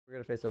We're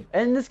gonna face up.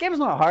 And this game is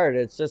not hard.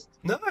 It's just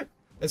no.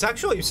 It's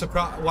actually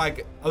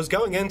like I was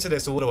going into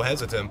this a little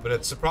hesitant, but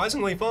it's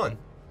surprisingly fun.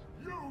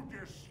 You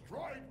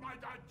destroyed my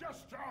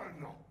digestion,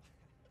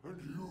 and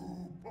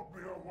you put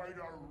me away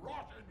to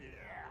rot in here.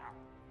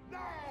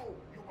 Now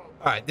you will.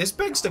 All right, this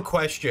begs the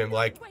question: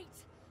 like,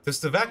 does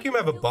the vacuum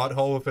have a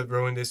butthole if it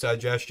ruined his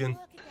digestion?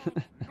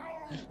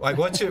 Like,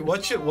 what's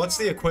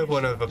the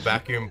equivalent of a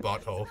vacuum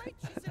butthole?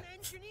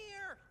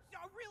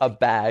 a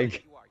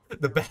bag.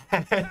 The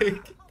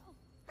bag.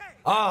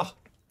 Ah,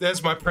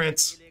 there's my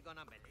prince.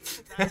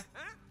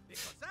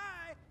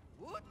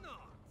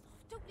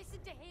 Don't listen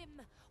to him.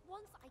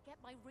 Once I get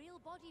my real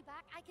body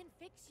back, I can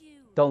fix you.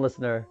 Don't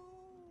listen to her.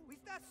 Is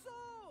that so?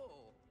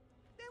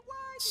 Then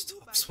why did you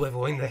Stop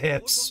swiveling the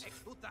hips. Hey!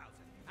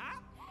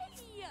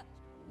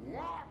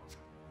 What?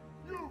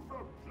 You've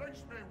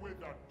replaced me with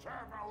the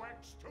Turbo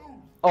X2.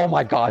 Oh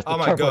my gosh, the Oh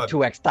my Turbo God.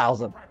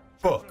 2X1000.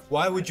 Book,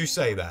 why would you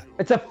say that?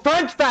 It's a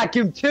French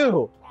vacuum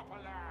too.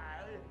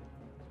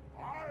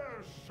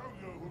 I'll show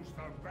you who's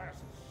the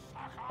best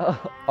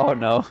sucker. Oh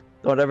no,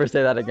 don't ever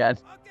say that again.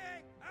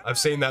 I've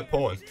seen that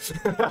porn.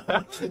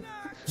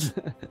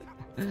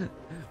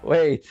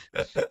 Wait.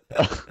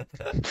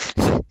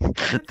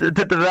 did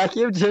the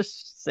vacuum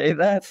just say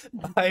that?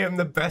 I am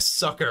the best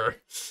sucker.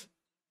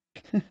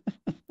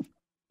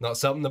 Not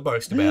something to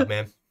boast about,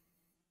 man.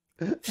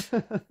 I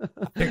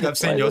think I've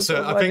seen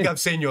I've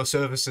seen your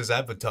services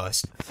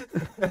advertised.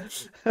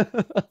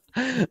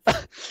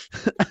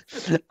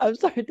 I'm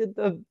sorry, did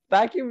the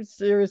vacuum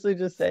seriously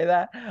just say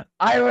that?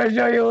 I will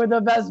show you who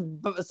the best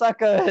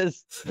sucker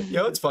is. You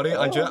know, it's funny.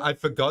 I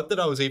forgot that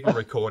I was even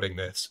recording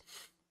this.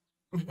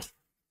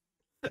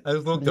 I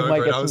just looked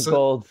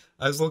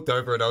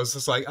over and I was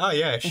just like, oh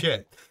yeah,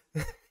 shit.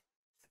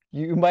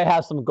 You might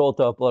have some gold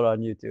to upload on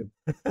YouTube.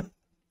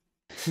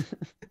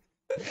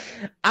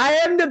 I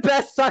am the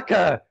best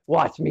sucker.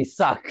 Watch me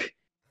suck.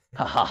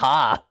 Ha ha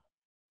ha.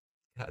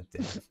 God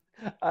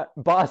damn.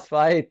 Boss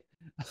fight.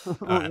 Oh,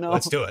 All right, no.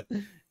 let's do it.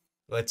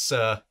 Let's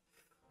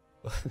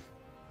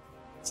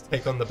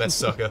take on the best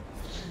sucker.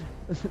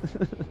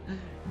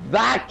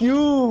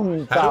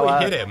 Vacuum. How do fella.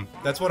 we hit him?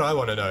 That's what I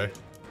want to know. This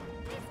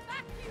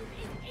vacuum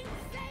is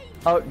insane.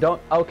 Oh,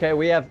 don't. Okay,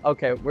 we have.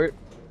 Okay, we're. We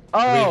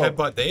Oh.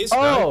 headbutt these? Oh.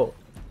 No.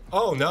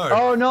 Oh no.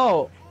 Oh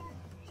no.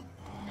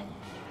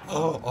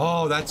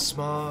 Oh, that's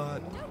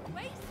smart. Don't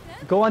waste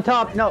them. Go on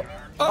top. No. Oh,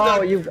 Oh,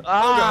 God. you've. Oh,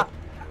 Ah. God.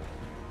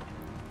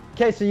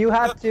 Okay, so you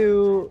have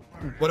to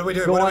What do we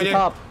do? go What do on we do?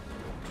 top.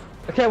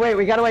 Okay, wait.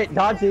 We gotta wait.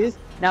 Dodge these.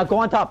 Now go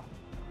on top.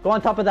 Go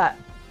on top of that.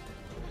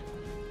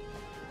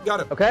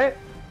 Got him. Okay.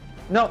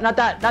 No, not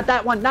that. Not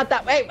that one. Not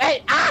that. Wait.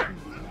 Wait. Ah.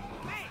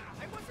 Hey,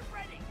 I wasn't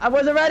ready. I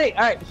wasn't ready.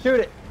 All right, shoot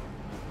it.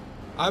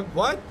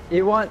 What?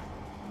 You want.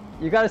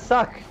 You gotta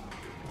suck.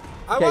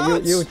 I Okay,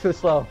 was. you were too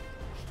slow.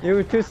 You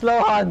were too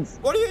slow, Hans.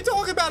 What are you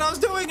talking about? I was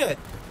doing it.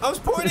 I was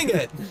pointing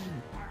it.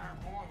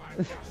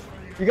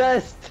 You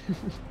guys.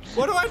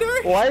 What do I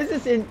do? Why is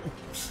this in?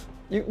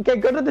 You okay?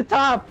 Go to the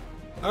top.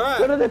 All right.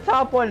 Go to the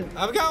top one.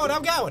 I'm going.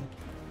 I'm going.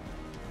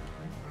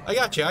 I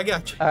got you. I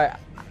got you. All right.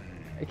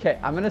 Okay,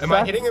 I'm gonna. Am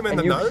I hitting him in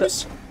the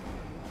nose?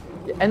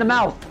 In the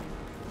mouth.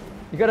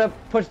 You gotta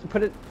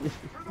put it.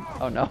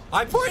 Oh no.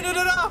 I pointed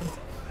it up.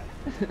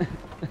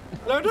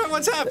 I don't know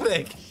what's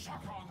happening.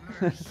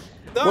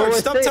 No, Well,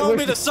 stop telling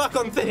me to suck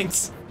on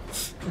things.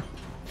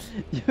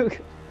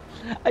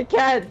 I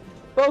can't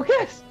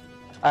focus.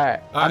 All right.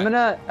 All I'm right.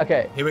 gonna.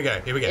 Okay. Here we go.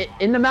 Here we go.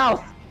 In the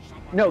mouth.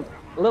 No,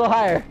 a little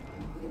higher.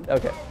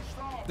 Okay.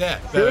 There.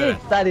 See, There.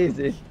 it's that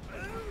easy.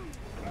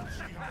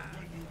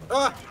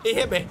 Oh, he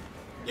hit me.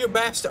 You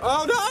bastard.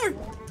 Oh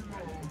no.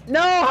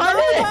 No,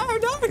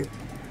 honey. No.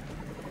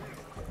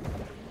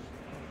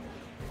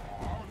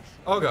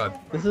 Oh god.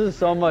 This is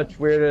so much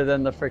weirder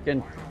than the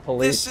freaking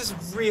police. This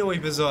is really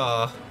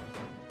bizarre.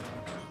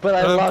 But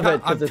I love it I'm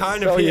because it's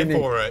kind so of here unique.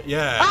 for it.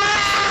 Yeah.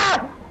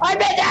 Ah! I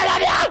made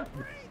that on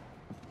you!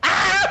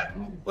 Ah!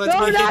 Let's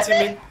No, be not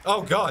hitting me.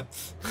 Oh god.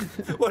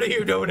 What are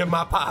you doing in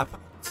my pop?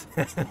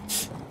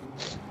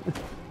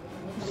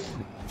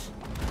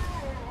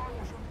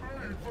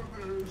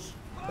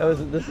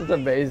 This is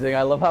amazing.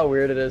 I love how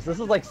weird it is. This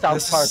is like South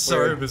This Park is so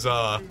weird.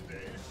 bizarre.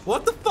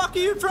 What the fuck are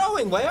you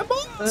throwing?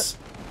 Lambots?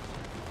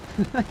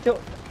 I don't...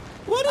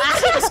 What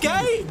is this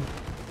game?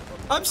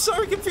 I'm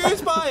so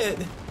confused by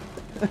it.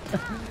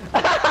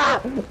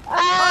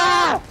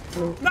 Ah!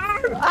 No!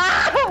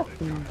 Ah!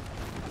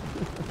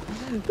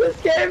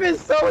 This game is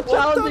so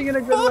challenging in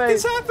a good What the fuck way.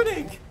 is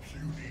happening?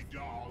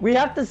 We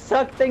have to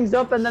suck things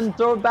up and then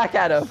throw it back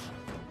at him.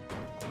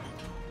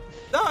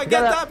 No, I get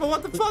gotta- that, but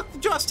what the fuck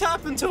just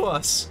happened to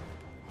us?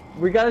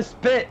 We gotta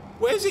spit.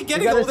 Where's he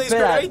getting gotta all these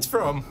spit at- grenades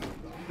from?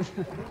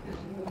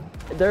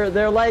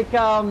 They're like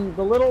the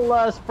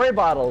little spray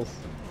bottles.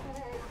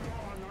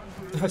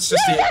 That's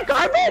just Is that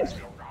garbage?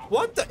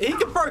 What the? He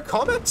can throw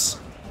comets?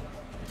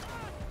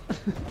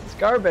 It's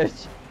garbage.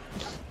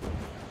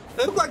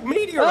 They look like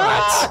meteorites.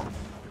 Ah!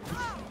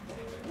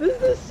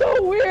 This is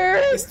so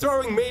weird. He's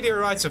throwing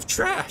meteorites of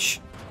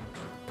trash.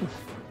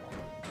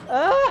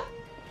 Ah!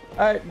 All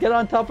right, get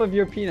on top of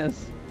your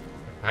penis.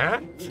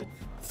 Huh?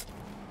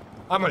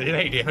 I'm a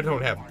lady, I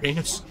don't have a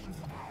penis.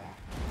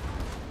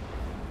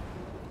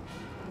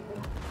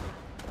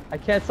 I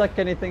can't suck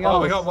anything else.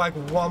 Oh, we got like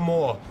one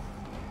more.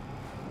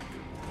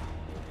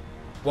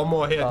 One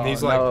more hit and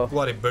he's no. like,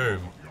 bloody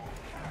boom.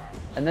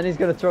 And then he's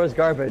gonna throw his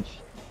garbage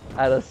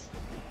at us.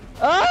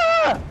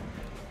 Ah!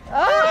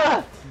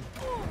 Ah!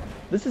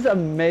 This is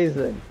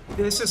amazing.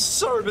 This is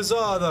so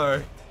bizarre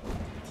though.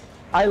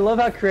 I love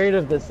how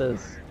creative this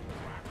is.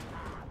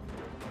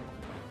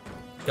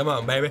 Come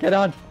on, baby. Get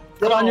on.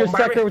 Get Come on your on,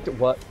 sucker. baby.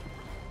 What?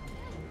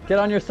 Get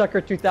on your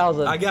sucker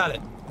 2000. I got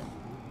it.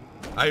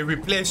 I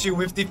replace you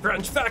with the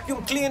French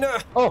vacuum cleaner.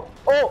 Oh,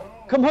 oh,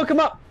 come hook him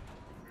up.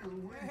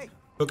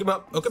 Hook him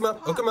up, hook him up,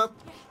 hook him up.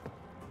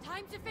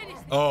 Time to finish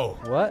this. Oh.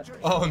 What?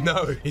 Oh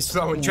no, he's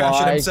throwing trash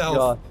at My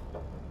himself.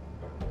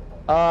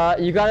 God.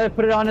 You gotta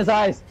put it on his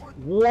eyes.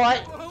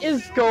 What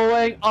is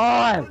going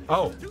on?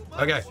 Oh,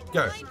 okay,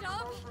 go. Kind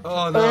of.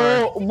 Oh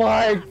no. Oh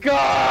my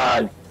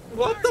God!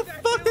 What the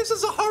fuck? This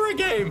is a horror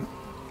game.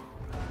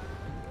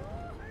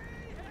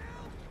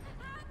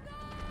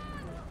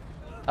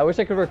 I wish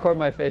I could record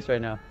my face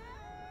right now.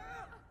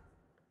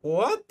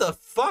 What the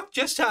fuck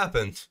just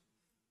happened?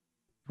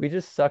 We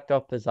just sucked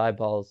up his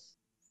eyeballs.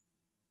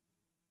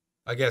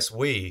 I guess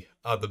we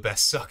are the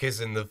best suckers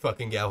in the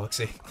fucking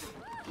galaxy.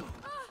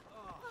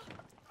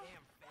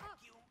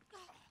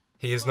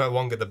 He is no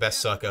longer the best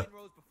sucker.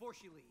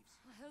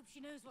 I hope she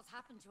knows what's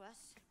happened to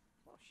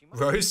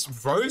us.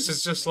 Rose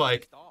is just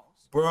like,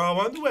 bro, I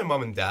wonder where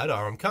mom and dad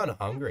are. I'm kind of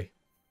hungry.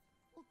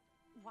 Well,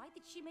 why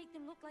did she make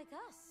them look like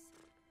us?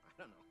 I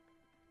don't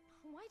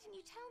know. Why didn't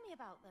you tell me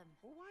about them?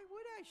 Well, why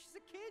would I? She's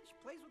a kid. She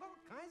plays with all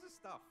kinds of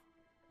stuff.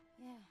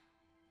 Yeah,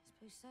 I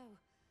suppose so.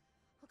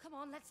 Well, come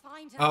on, let's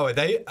find her. Oh, are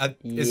they?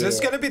 Is this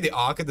Yeah. going to be the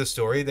arc of the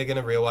story? They're going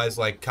to realize,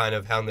 like, kind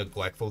of how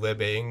neglectful they're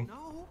being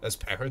No. as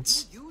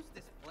parents? Use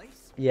this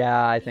place. Yeah,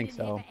 I We've think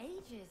been here so. for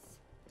ages.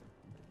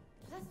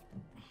 Plus,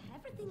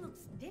 everything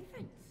looks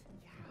different.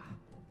 Yeah.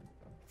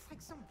 It's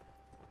like some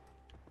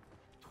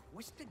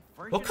twisted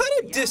version. What kind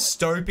of reality.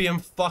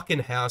 dystopian fucking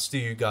house do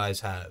you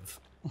guys have?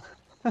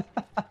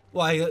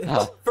 Like,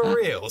 for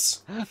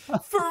reals?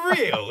 For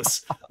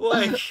reals?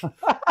 Like,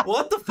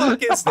 what the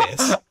fuck is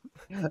this?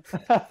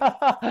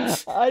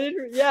 I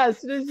didn't. Yeah, as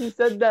soon as you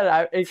said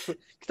that, because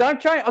I'm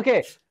trying.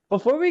 Okay,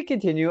 before we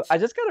continue, I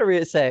just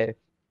gotta say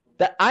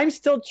that I'm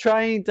still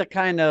trying to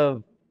kind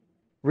of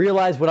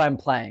realize what I'm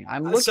playing.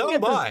 I'm looking So at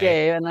am this I.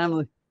 game,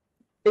 and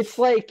it's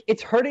like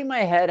it's hurting my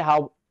head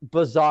how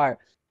bizarre.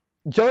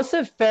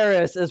 Joseph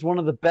Ferris is one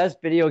of the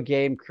best video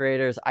game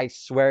creators, I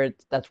swear,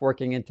 that's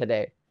working in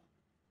today.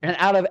 And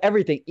out of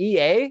everything,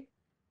 EA,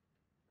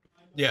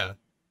 Yeah.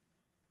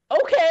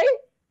 okay,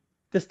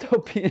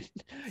 dystopian.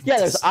 Yeah,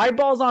 there's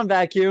eyeballs on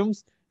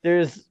vacuums.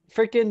 There's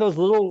freaking those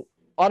little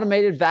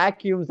automated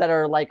vacuums that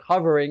are like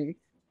hovering.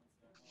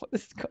 What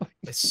is going?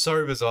 It's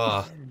so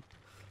bizarre.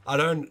 I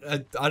don't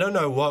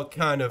know what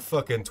kind of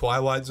fucking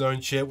Twilight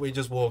Zone shit we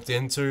just walked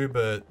into,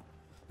 but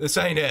this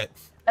ain't it.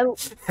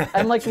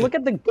 And like, look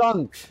at the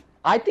gunk.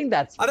 I think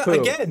that's poo.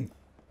 Again.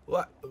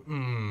 What?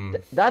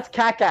 That's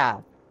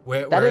caca.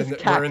 We're in the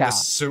caca.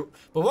 sewer.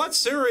 But what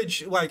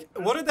sewage? Like,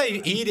 what are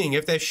they eating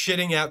if they're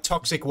shitting out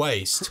toxic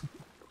waste?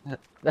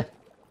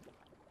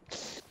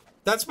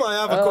 That's my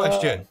other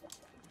question.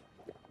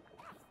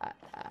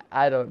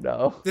 I don't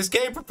know. This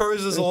game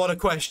proposes a lot of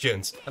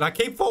questions, and I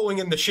keep falling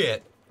in the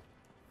shit.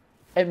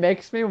 It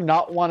makes me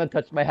not want to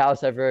touch my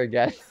house ever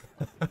again.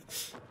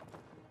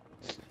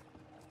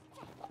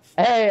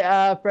 Hey,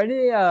 for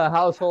any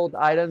household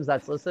items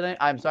that's listening,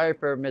 I'm sorry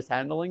for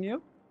mishandling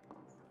you.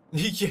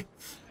 Yeah.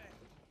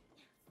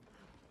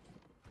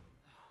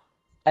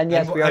 And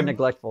yes, we are I'm-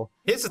 neglectful.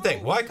 Here's the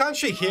thing. Why can't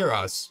she hear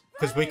us?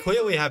 Because we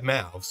clearly have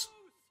mouths.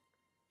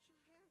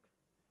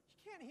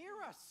 She can't hear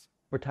us.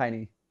 We're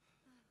tiny.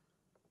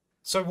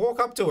 So walk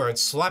up to her and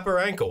slap her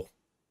ankle.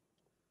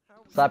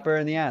 How Slap her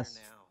in the ass.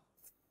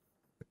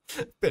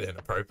 now? Bit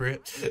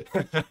inappropriate. Who's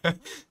that?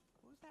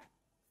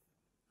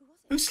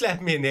 Who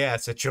slapped me in the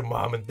ass at your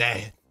mom and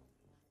dad?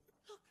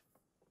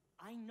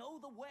 I know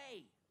the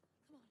way.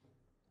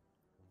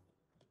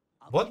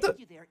 I'll What get the-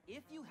 you there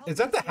if you help Is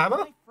that me the save hammer?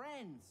 my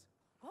friends.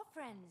 What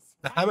friends?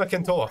 The hammer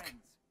can Cool talk. friends.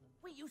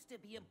 We used to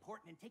be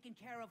important and taken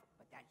care of,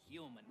 but that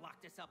human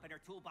locked us up in her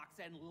toolbox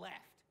and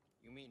left.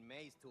 You mean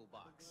May's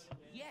toolbox?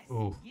 Yes,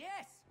 Ooh.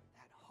 yes,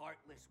 that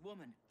heartless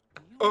woman.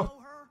 Do you Oh. know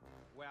her?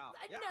 Well,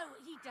 No,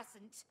 he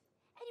doesn't.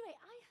 Anyway,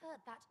 I heard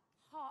that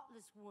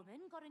heartless woman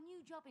got a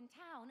new job in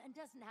town and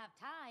doesn't have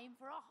time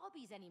for our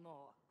hobbies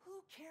anymore.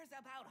 Who cares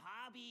about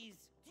hobbies?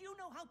 Do you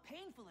know how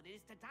painful it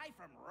is to die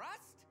from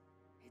rust?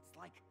 It's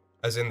like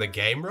As in the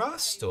game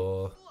Rust,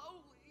 or?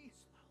 slowly.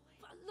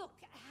 But look,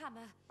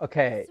 Hammer.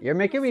 Okay, some you're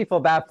making me real feel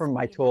bad for secrets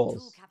my in that tool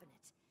tools. cabinet.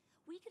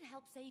 We can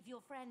help save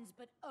your friends,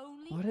 but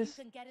only What if is-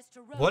 you can get us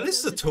to What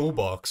is the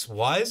toolbox?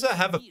 Why does it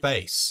have a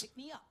face? Pick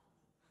me up.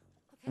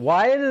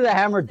 Why is the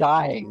hammer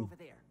dying? Over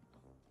there.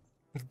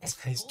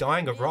 He's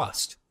dying of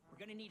rust. We're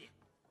gonna need it.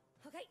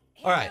 Okay,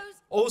 here Alright, goes.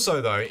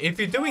 also though, if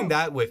you're doing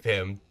that with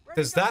him,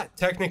 does that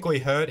technically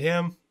hurt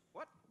him?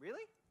 what?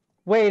 Really?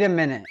 Wait a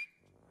minute.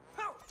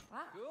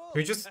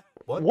 You just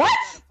what? What?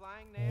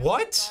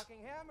 What?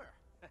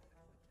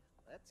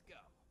 Let's go.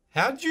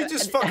 How'd you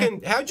just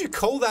fucking? How'd you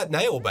call that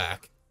nail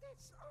back?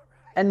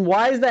 And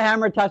why is the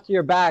hammer attached to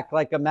your back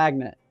like a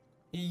magnet?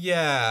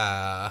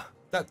 Yeah,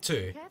 that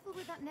too. Careful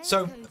with that nail,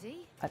 So-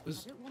 Cody. I don't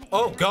want it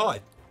Oh in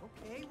God,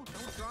 Okay, well,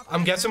 don't drop I'm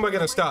that guessing we're gonna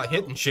hammer. start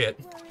hitting shit.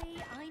 Worry,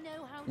 I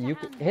know how to You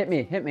handle hit me,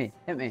 it. hit me,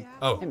 hit me,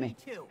 Oh. hit me,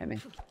 too. hit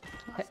me.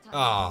 Last time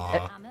Aw. you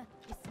used a hammer,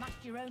 you smashed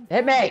your own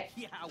Hit me!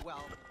 Yeah,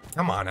 well,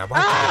 Come on, I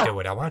want you to do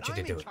it. I want you to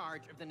I'm do in it.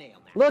 charge of the nail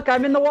now. Look,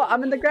 I'm in the wall.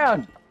 I'm in the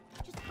ground.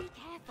 just be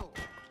careful.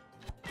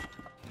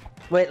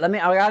 Wait, let me.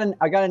 I got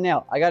a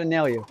nail. I got to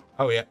nail you.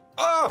 Oh yeah.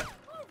 Oh,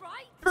 All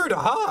right. through the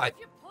heart.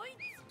 Your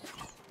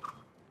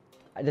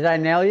point. Did I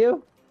nail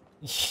you?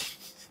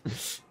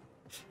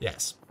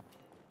 Yes.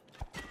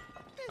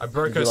 I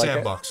broke Did her you like it?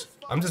 sandbox.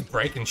 I'm just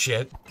breaking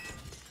shit.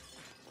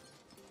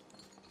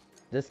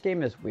 This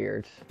game is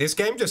weird. This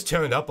game just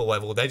turned up a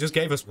level. They just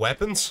gave us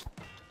weapons.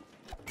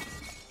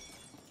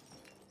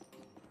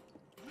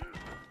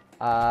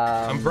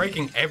 I'm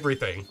breaking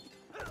everything.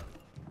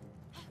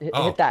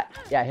 Oh. Hit that.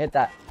 Yeah, hit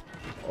that.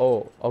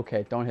 Oh,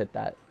 okay. Don't hit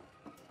that.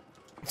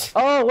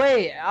 Oh,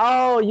 wait.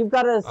 Oh, you've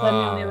got to send me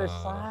on the other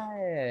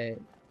side.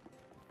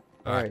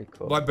 Very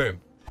cool. Blood boom.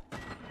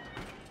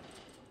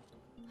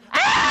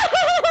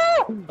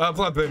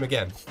 Blood boom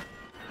again.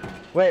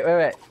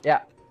 Wait.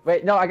 Yeah.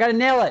 Wait, no, I got to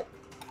nail it.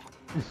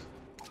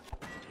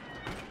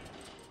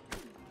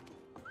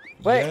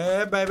 Wait.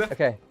 Yeah, baby.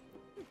 Okay.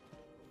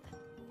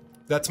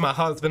 That's my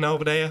husband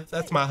over there.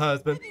 That's my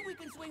husband. Maybe we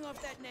can swing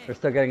off that nail. We're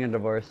still getting a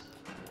divorce.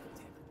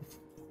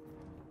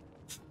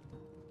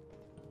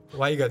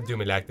 Why you gotta do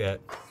me like that?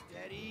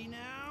 Steady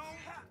now.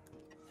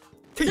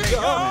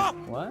 Yeah.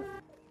 What?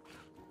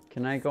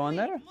 Can I go on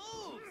there? Moves.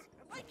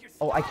 I like your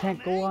Oh, I style,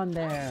 can't go man. on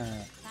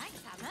there. Thanks,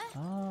 hammer.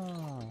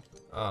 Oh.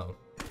 Oh.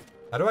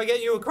 How do I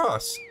get you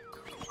across?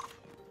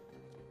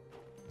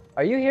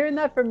 Are you hearing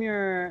that from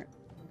your...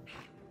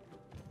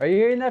 Are you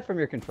hearing that from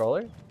your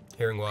controller?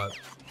 Hearing what?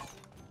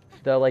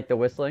 The, like, the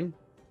whistling?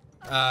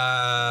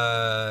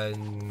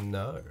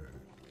 No.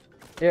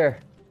 Here.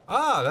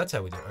 Ah, that's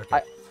how we do it.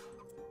 Okay.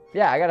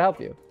 Yeah, I gotta help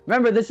you.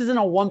 Remember, this isn't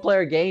a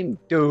one-player game,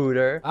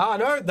 dude. Ah, I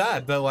know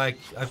that, but like,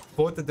 I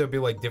thought that there'd be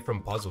like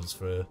different puzzles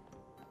for...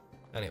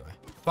 Anyway.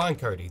 Find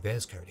Cody.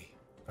 There's Cody.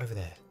 Over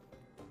there.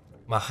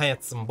 My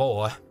handsome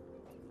boy.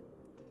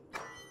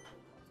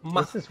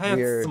 My This is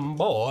handsome weird.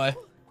 boy.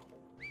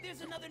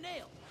 There's another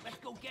nail. Let's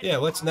go get Yeah,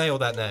 it. let's nail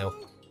that nail.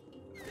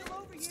 Still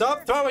over here.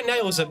 Stop throwing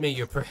nails at me,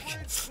 you prick.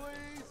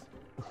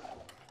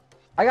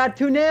 I got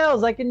 2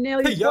 nails. I can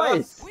nail you Yeah.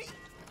 twice. Sweet.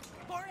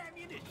 More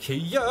ammunition.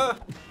 Kia.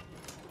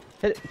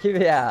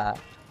 Yeah.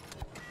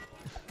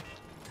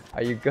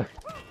 Are you good?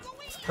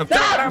 I'm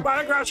picking up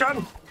my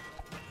aggression.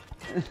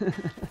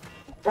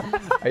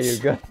 Are you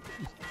good?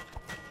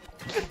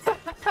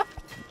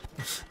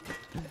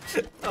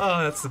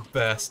 Oh, that's the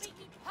best. Make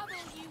it pummel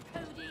you,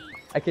 Cody.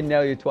 I can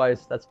nail you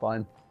twice. That's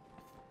fine.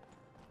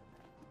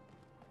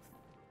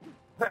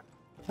 Ha,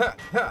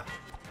 ha.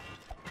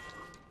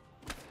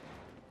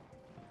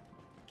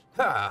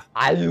 Ha.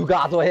 You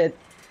got to hit.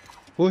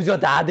 Who's your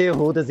daddy?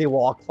 Who does he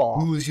walk for?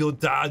 Who's your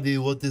daddy?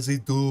 What does he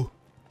do?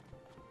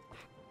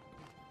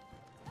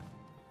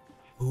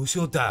 Who's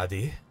your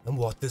daddy? And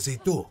what does he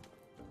do?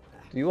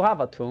 Do you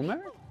have a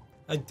tumor?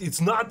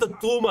 It's not a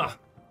tumor.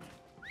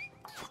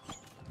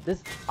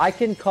 This I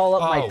can call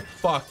up Oh, my.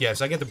 fuck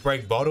yes. I get to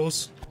break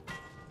bottles.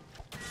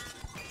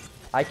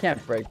 I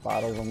can't break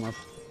bottles unless.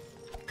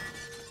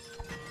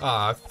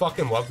 Ah, I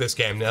fucking love this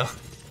game now.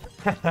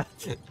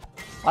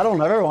 I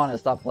don't ever want to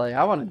stop playing.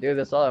 I want to do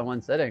this all in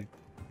one sitting.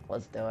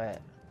 Let's do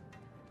it.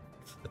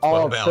 A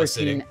 12-hour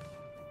sitting.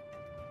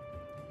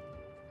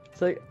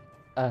 It's like,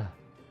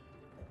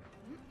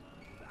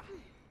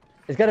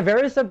 it's got a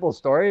very simple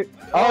story.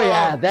 Oh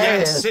yeah, there it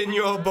yes, is. in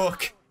your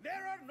book. There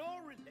are no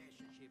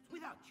relationships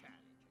without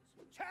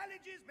challenges.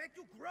 Challenges make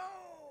you grow.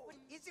 What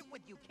is it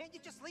with you? Can't you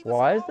just leave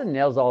Why us is the alone?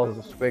 nails all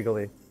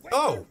squiggly?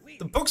 Oh,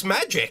 the book's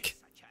magic.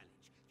 A challenge.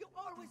 You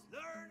always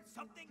learn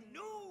something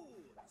new.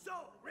 So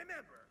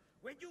remember,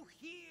 when you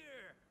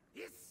hear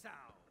this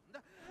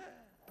sound,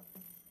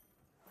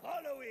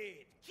 follow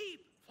it.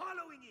 Keep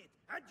following it,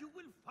 and you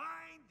will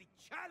find the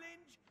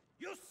challenge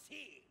you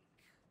seek.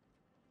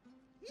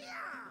 Yeah.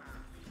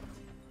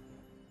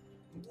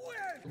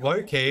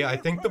 Low-key, I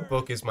think the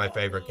book is my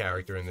favorite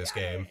character in this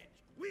game.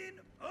 Win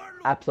or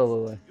lose,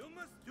 Absolutely. you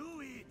must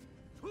do it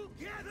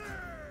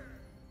together.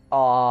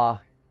 Aw,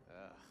 Well,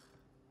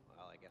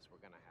 I guess we're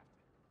gonna have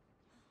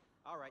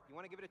to. All right, you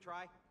want to give it a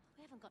try?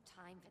 We haven't got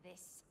time for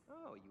this.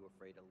 Oh, you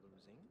afraid of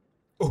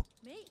losing?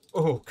 Me?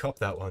 Oh, cop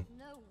that one.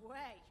 No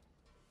way.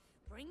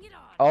 Bring it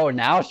on. oh,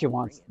 now she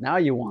wants. Now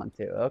you want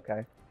to.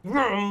 Okay.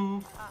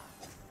 Oh,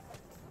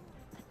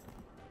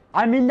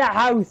 I'm in the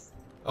house.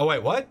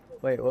 wait, what?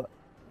 Wait, what?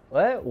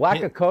 What? Whack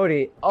Yeah. a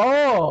Cody.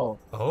 Oh.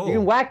 Oh. You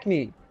can whack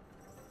me.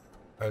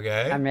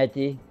 Okay. I'm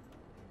ready.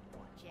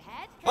 Watch your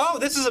head. Oh,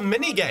 this is a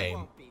mini game.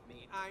 Won't beat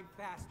me. I'm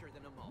faster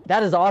than a mole.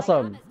 That is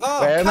awesome.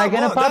 Oh, Where am I come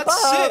gonna on, pop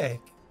that's up? sick.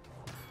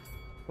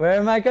 Where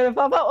am I gonna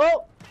pop up?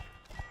 Oh!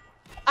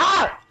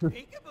 Ah!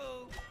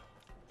 Peekaboo.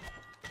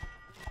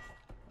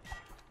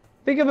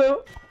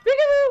 Peekaboo!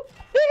 Peekaboo!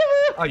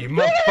 Peekaboo! Oh, you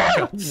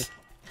motherfucker!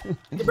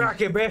 Get back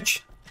here,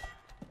 bitch!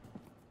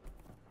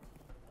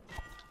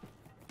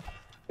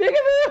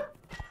 Peekaboo!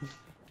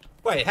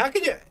 Wait, how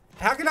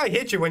can I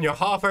hit you when you're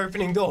half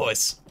opening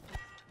doors?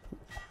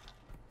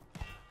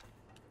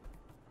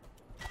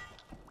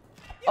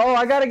 Oh,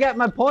 I gotta get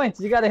my points.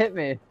 You gotta hit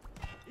me.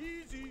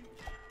 Easy.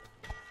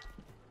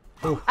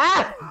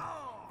 Ah!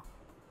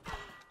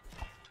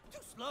 Too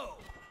slow.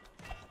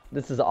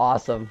 This is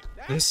awesome.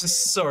 This is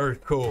so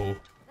cool.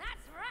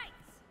 That's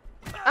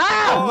right.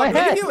 Ah! Oh, My I'm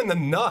head! hitting you in the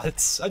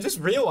nuts. I just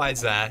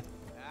realized that.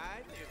 I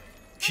knew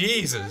it.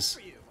 Jesus.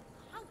 For you.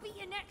 I'll beat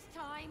you next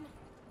time.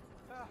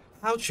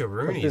 Ouch, your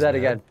Let's Roonies, do that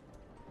man. again.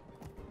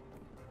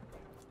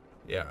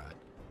 Yeah, right.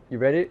 You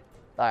ready?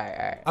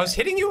 Alright, I was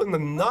hitting you in the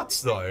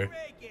nuts, though.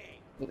 Great game.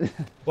 alright.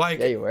 Like,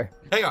 Yeah, you were.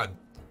 hang on.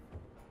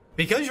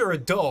 Because you're a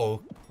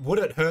doll, would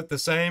it hurt the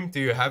same? Do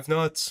you have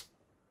nuts?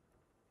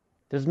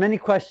 There's many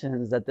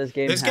questions that this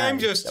game This has game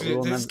just that we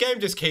will this never-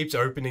 game just keeps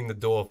opening the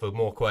door for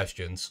more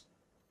questions.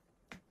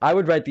 I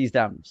would write these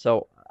down.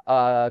 So,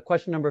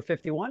 question number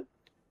 51?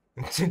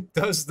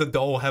 Does the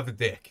doll have a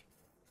dick?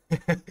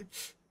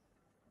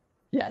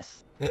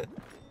 Yes.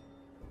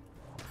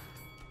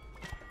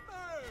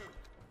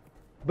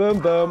 Boom,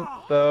 boom,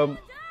 boom,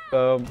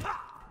 boom,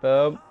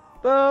 boom,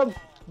 boom,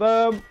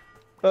 boom,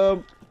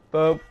 boom,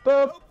 boom,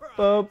 boom,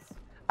 boom.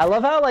 I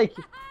love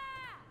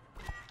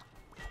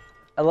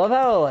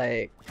how,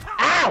 like...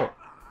 Ow!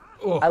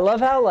 Oh, I love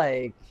how,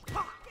 like...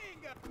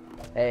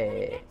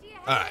 Hey,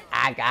 alright.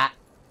 I got...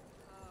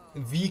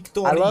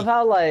 Victory. I love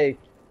how, like,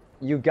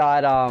 you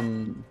got,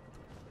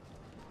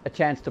 a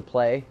chance to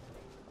play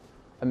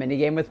a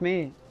minigame with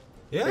me.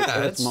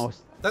 Yeah,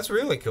 It's that's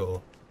really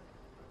cool.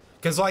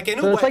 Because, like, in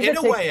So a it's way, like a in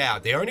a tic- way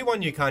out, the only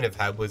one you kind of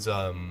had was,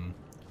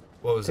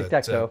 what was it?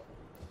 Tic-tac-toe.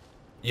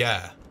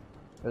 Yeah.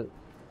 Uh,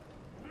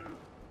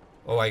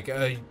 Or, like,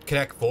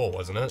 Connect 4,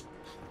 wasn't it?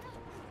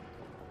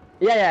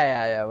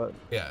 Yeah. Well,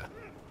 Yeah.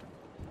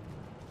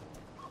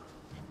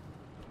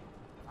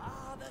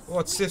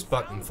 What's this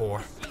button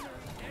for?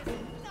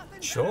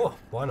 Sure,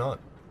 why not?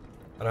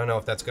 I don't know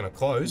if that's gonna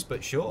close,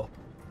 but sure.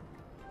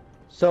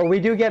 so we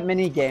do get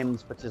mini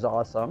games, which is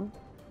awesome.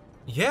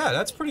 Yeah,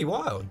 that's pretty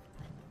wild.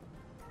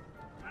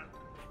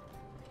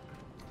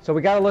 So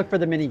we gotta look for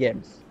the mini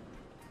games.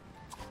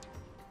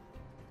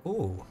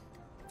 Ooh.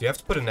 Do you have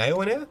to put a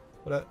nail in here?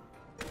 What?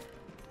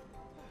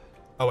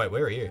 Oh wait,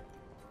 where are you?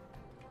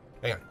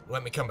 Hang on,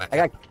 let me come back. I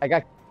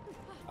got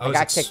was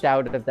got kicked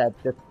out of that.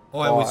 Oh,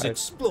 I was bar.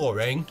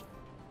 exploring.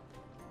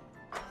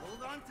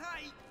 Hold on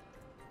tight.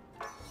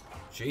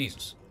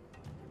 Jesus.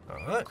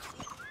 Alright.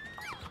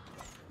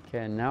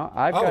 Okay, now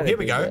I've Oh, gotta here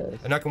we do go.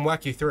 this. And I can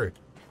whack you through.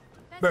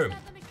 There's Boom.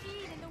 another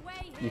machine in the way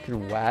here. You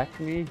can whack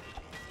me.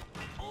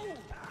 Oh,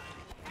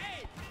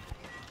 hey.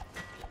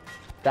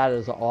 That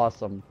is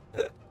awesome.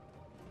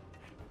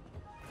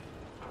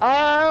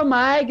 Oh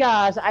my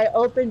gosh! I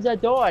opened the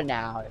door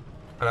now.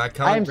 And I I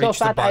can't am reach so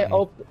the fat. I button.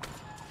 open.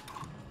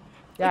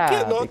 Yeah. I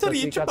cannot because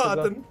we reach a got the door-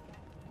 button.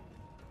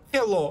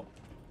 Hello.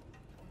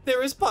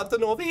 There is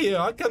button over here.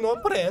 I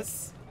cannot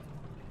press.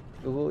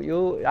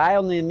 I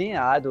only me.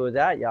 I do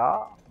that,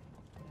 yeah.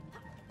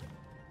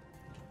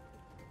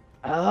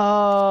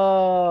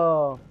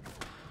 Oh,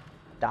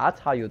 that's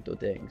how you do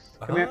things.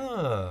 Come here.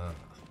 Ah.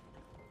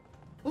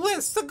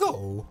 Let's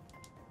go.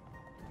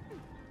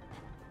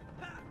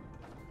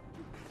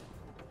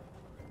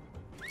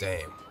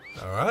 Damn.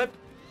 Alright.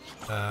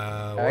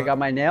 I what- got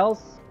my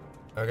nails.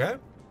 Okay.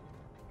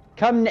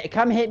 Come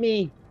hit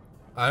me.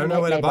 I don't Come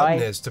know where hit the me, button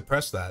boy. is to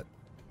press that.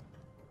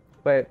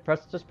 Wait,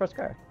 just press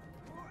car.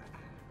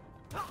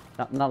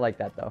 Not like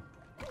that though.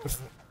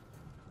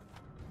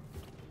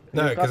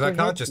 No, because I fucking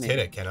can't hit just me. hit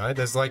it, can I?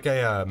 There's like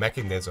a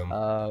mechanism.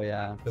 Oh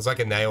yeah. There's like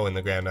a nail in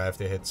the ground I have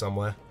to hit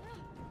somewhere.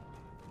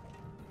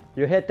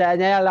 You hit that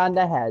nail on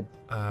the head.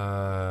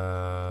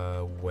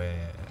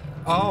 Where?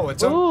 Oh,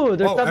 it's on. Ooh,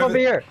 there's oh, stuff over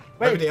here.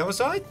 Over Wait, the other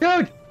side?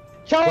 dude!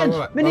 Challenge!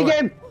 Wait, Mini wait.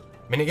 game!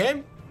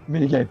 Minigame?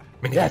 Mini game.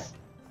 Minigame. Yes.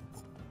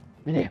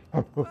 Mini game.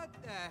 What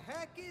the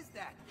heck is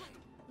that thing?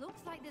 Looks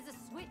like there's a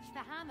switch for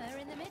hammer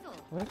in the middle.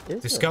 What is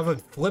this?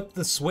 Discovered flip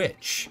the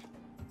switch.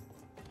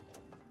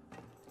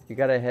 You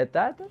gotta hit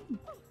that then?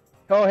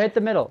 Oh, hit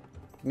the middle.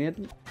 Me hit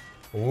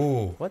the...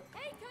 Ooh. What?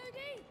 Hey,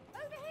 Cody!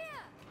 Over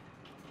here!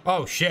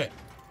 Oh, shit.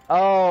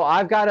 Oh,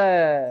 I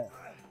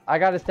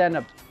gotta stand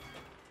up.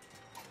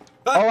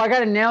 Ah! Oh, I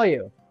gotta nail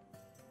you.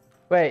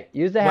 Wait,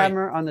 use the Wait,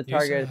 hammer on the use the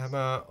target.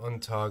 hammer on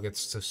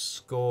targets to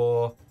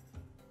score.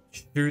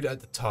 Shoot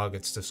at the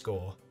targets to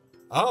score.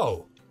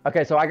 Oh.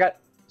 Okay, so I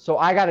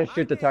gotta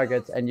shoot the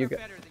targets, and you go.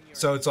 Better than yours.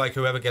 So it's like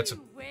whoever gets it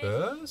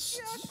first?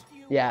 Just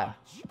you Yeah, watch.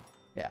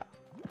 yeah.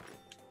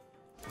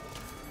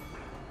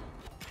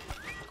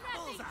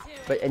 Nothing to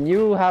But and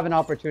you have an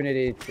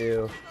opportunity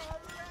to.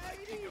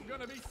 I'm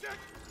gonna be sick.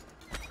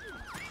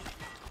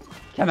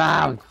 Come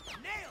on.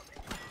 Nailed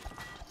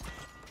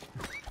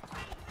it.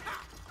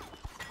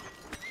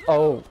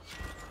 Oh.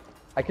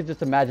 I could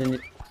just imagine you.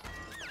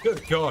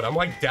 Good God, I'm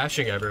like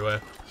dashing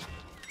everywhere.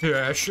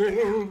 Dashing.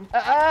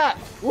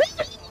 Woo!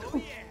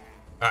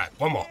 Alright,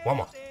 one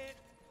more.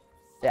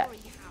 Yeah.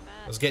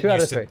 I was 2 getting out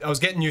of used to 3. I was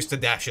getting used to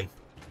dashing.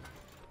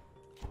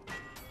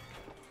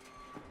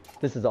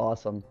 This is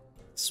awesome.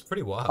 It's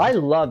pretty wild.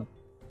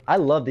 I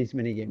love these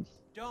mini games.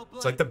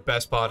 It's like the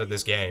best part of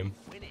this game.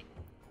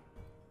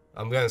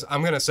 I'm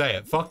gonna say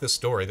it. Fuck the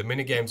story. The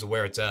minigames are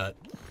where it's at.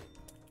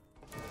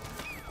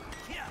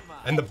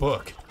 And the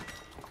book.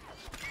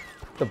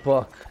 The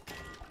book.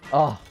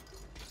 Oh.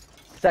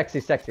 Sexy,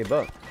 sexy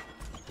book.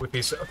 With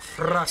his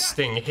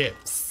thrusting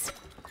hips.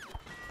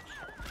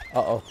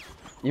 Uh-oh.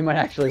 You might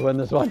actually win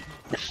this one.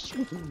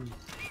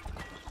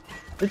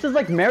 This is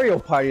like Mario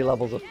Party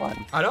levels of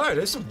fun. I know,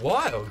 this is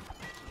wild.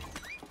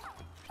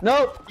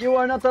 No, you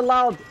are not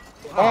allowed.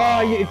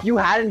 Oh, if you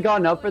hadn't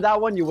gone up for that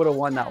one, you would have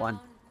won that one.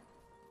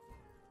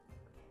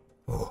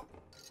 Oh,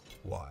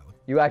 wild.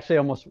 You actually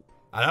almost...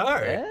 I know.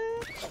 Eh?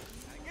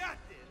 I got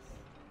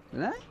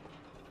this. Eh?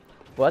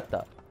 What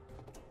the?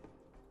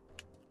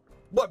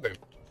 What the?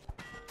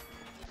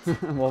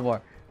 One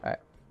more. Alright.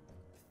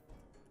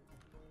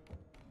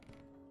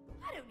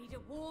 I don't need a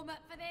warm up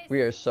for this.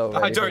 We are so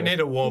ready I don't for need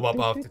a warm up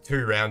after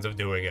 2 rounds of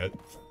doing it.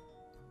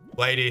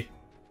 Lady.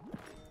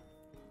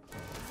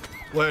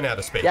 Learn how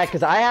to speak. Yeah,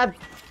 because I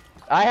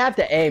have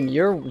to aim.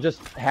 You're just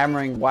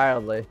hammering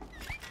wildly.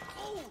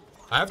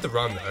 I have to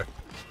run though.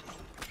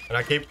 And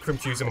I keep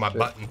confusing my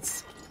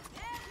buttons.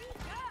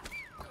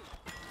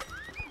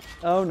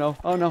 Oh no,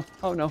 oh no,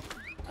 oh no.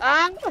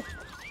 Ah!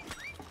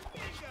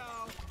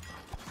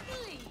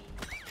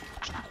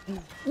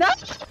 No!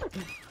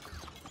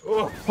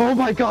 Oh, Oh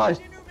my gosh!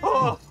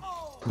 oh.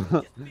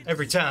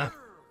 Every time.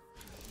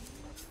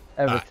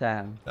 Every Alright,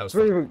 time. that was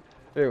Three.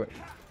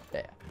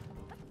 Yeah.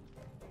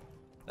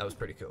 That was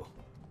pretty cool.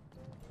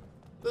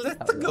 Let's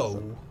was go.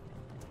 awesome.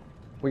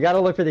 We gotta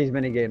look for these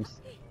mini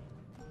games.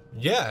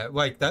 Yeah,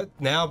 like that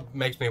now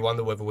makes me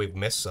wonder whether we've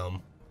missed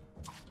some.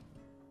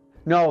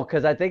 No,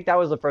 because I think that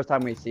was the first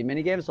time we see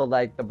mini games. So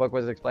like the book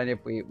was explaining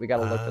if we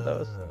gotta look for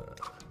those.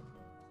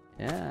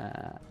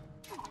 Yeah.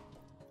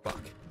 Fuck.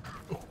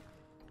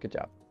 Good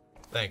job.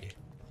 Thank you.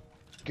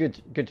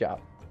 Good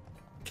job.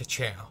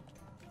 Ka-chow.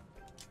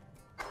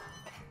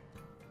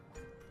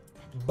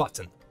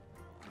 Button.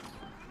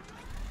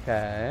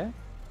 Okay.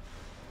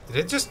 Did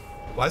it just...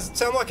 Why does it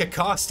sound like a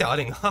car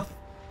starting up?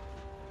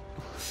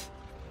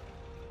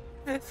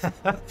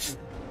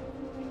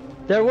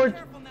 There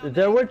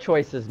were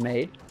choices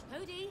made.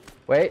 Cody,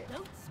 Wait.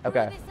 don't screw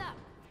Okay. this up.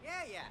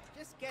 Yeah,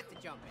 just get to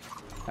jumping.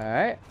 All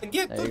right.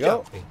 Get There the you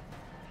go. jumping.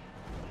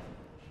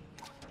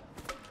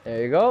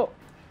 There you go.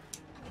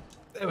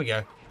 There we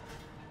go.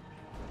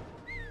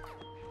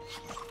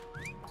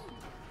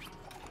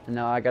 And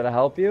now I gotta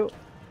help you.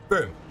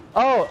 Boom.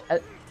 Oh.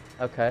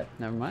 Okay.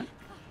 Never mind.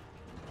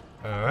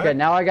 Alright. Okay.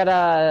 Now I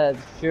gotta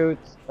shoot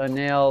a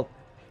nail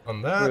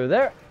On through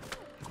that.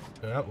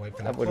 there. Yeah, wait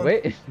for That that would one.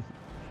 wait.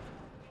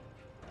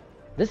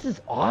 This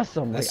is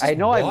awesome. Like This I is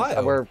know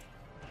wild.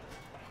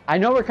 I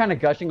know we're kind of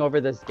gushing over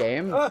this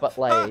game, but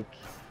like,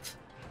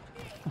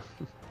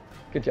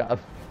 good job,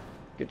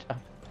 good job.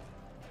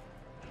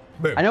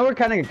 Boom. I know we're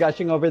kind of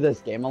gushing over this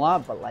game a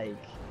lot, but like,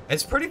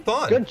 It's pretty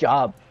fun. good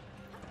job.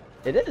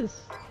 It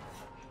is.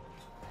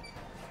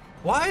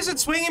 Why is it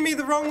swinging me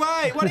the wrong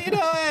way? What are you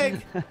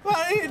doing? What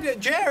are you doing,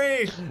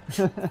 Jerry?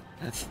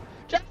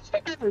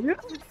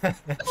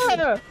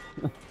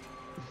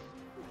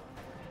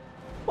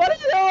 What are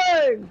you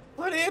doing?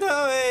 What are you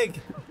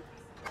doing?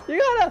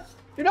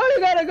 You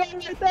gotta go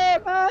right there,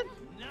 man.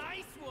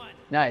 Nice one.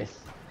 Nice.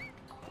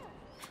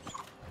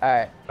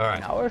 Alright. Alright.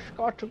 Now we've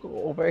got to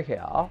go over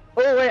here. Oh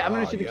wait, I'm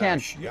gonna shoot the can.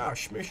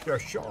 Yes, Mr.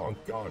 Sean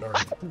Connor.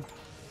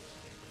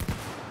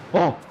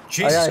 Oh,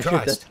 Jesus I gotta shoot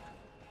Christ. this.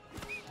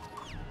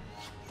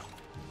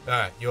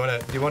 Alright,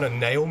 do you wanna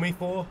nail me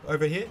for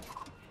over here?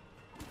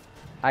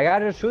 I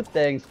gotta shoot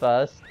things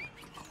first.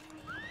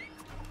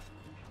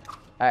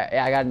 Alright,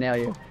 yeah, I gotta nail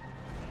you.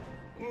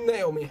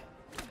 Nail me.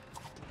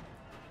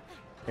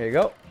 Here you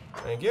go.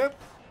 Thank you.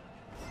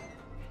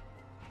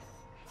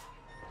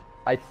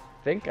 I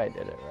think I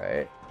did it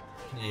right.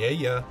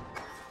 Yeah.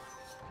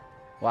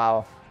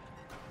 Wow.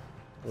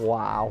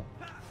 Wow.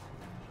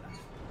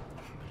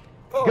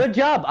 Oh. Good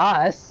job,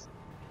 us.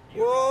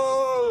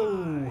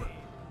 Whoa.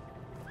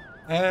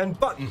 And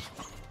button.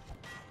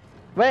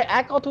 Wait,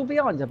 I got to be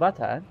on the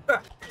button.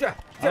 Yeah.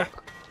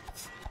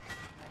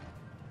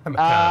 I'm a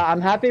coward.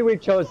 I'm happy we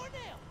chose.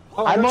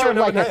 Oh, I I'm got you more of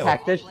another like a nail.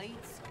 tactician.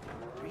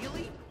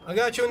 Really? I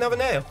got you another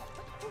nail.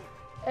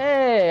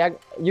 Hey,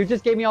 you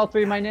just gave me all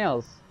 3 of my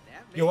nails.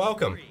 That You're makes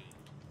welcome. 3.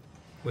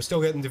 We're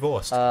still getting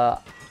divorced. I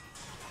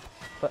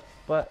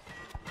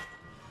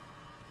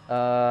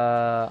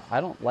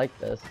don't like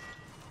this.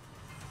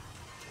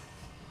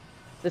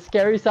 The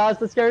scary sauce,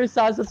 the scary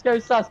sauce, the scary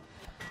sauce.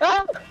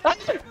 Ah! Ah!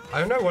 I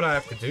don't know what I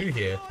have to do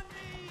here.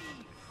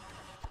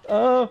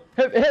 Oh,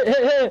 hit.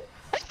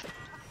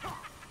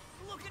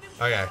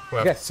 Okay,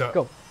 well, Okay, so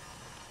go.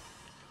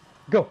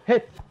 Go,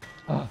 hit.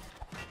 Oh,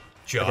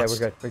 just. okay, we're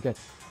good, we're good.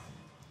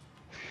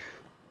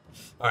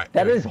 All right.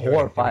 That here we is go, here we go,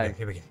 horrifying.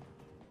 Here we go.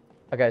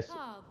 Okay. So,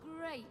 Oh,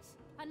 great.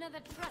 Another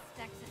trust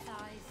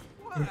exercise.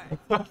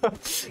 What?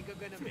 Think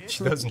I'm gonna miss?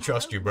 She doesn't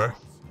trust you, bro.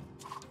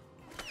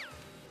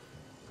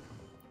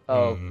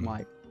 oh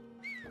my.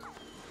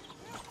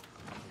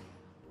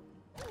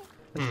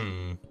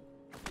 Hmm.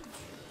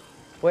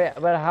 Wait,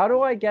 but how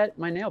do I get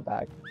my nail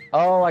back?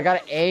 Oh, I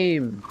gotta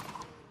aim.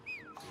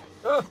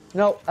 Oh,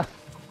 No.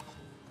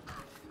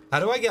 how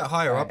do I get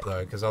higher up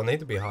though? Because I'll need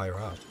to be higher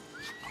up.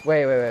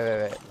 Wait.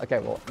 Okay,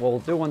 we'll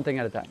do one thing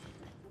at a time.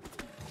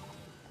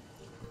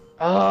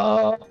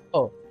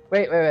 Oh,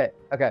 wait.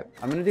 Okay,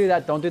 I'm gonna do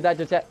that. Don't do that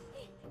just yet.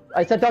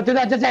 I said don't do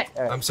that just yet.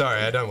 All right. I'm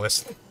sorry, I don't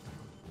listen.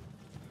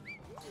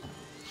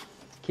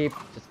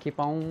 Just keep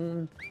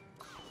on.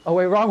 Oh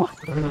wait, wrong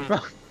one.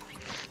 Wrong.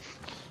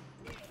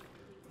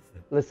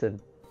 Listen.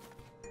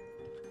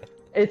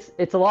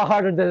 It's a lot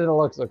harder than it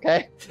looks,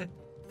 okay?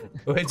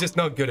 We're just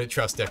not good at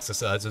trust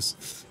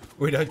exercises.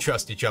 We don't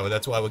trust each other.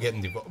 That's why we're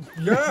getting divorced.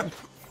 Yeah.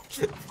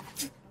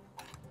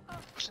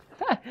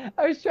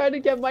 I was trying to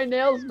get my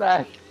nails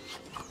back.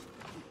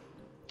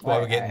 Why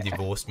we're getting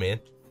divorced, man.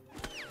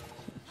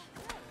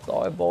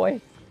 Sorry,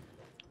 boy.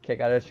 Okay,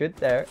 gotta shoot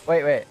there.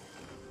 Wait.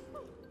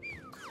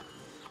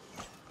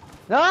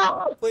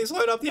 No! Please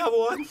load up the other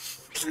one.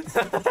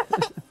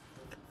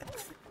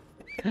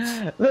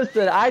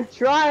 Listen, I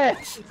try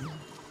it.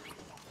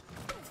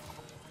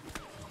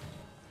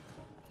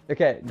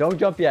 Okay, don't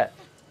jump yet.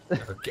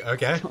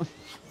 Okay.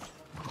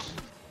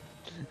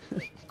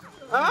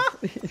 Ah!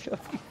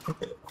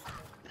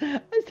 I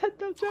said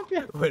don't jump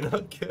yet. We're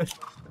not good.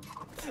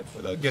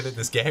 We're not good at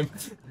this game.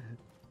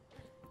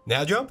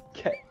 Now jump?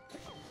 Okay.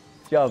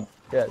 Jump,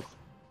 yes.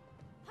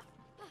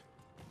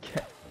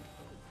 Okay.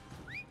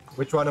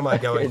 Which one am I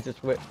going? It's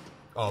just wait.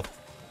 Oh.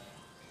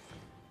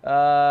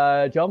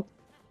 Jump.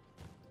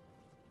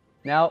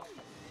 Now,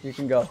 you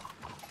can go.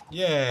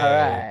 Yeah.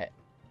 Alright.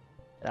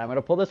 And I'm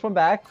gonna pull this one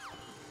back.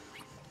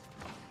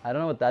 I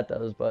don't know what that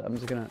does, but I'm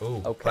just gonna...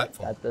 Ooh, okay,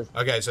 platform. that does...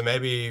 Okay, so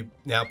maybe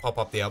now pop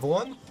up the other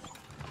one?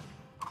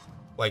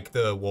 Like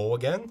the wall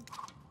again?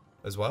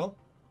 As well?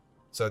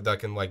 So that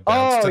can like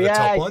bounce to the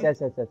top one?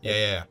 Yes.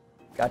 Yeah.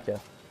 Gotcha.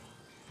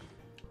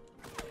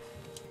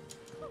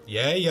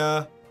 Yeah.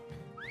 Yeah,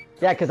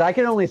 because I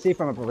can only see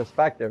from a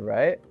perspective,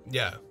 right?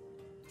 Yeah.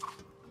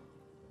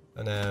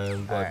 And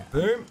then blood Alright.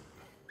 boom.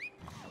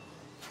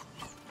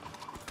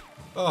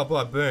 Oh,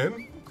 blood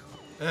boom.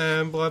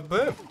 And blood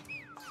boom.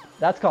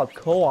 That's called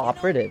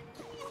cooperative.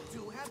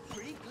 Do have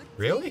pretty good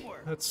Really?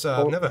 teamwork. That's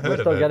Oh, I've never we're heard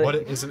of still it. getting- What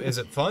is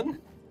it fun?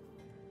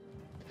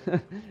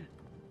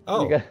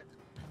 Oh, You got-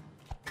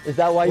 Is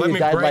that why let you me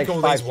died break like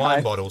all 5 these wine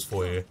times? bottles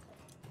for you.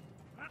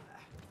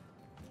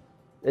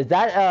 Is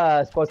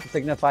that supposed to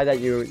signify that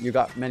you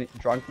got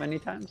drunk many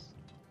times?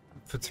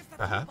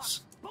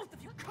 Perhaps. Both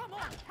of you, come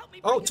on, help me.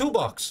 Oh,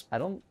 toolbox. I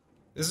don't...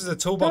 This is a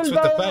toolbox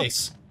with the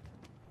face.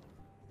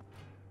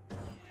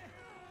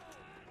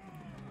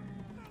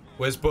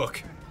 Where's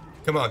Book?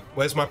 Come on,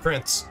 where's my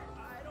prince?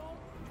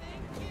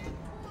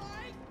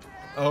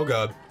 Oh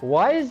god.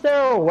 Why is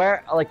there a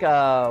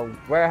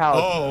warehouse?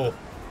 Oh,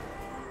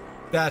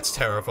 that's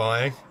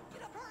terrifying.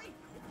 Get up, hurry!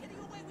 It's getting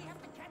away. We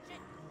have to catch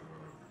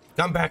it.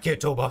 Come back here,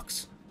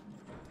 toolbox.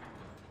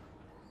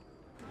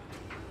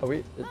 Are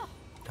we...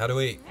 How do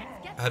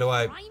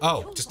I?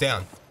 Oh, just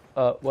down.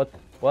 What?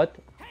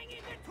 Hang in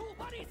there, tool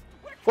buddies.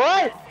 We're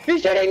What?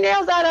 He's shooting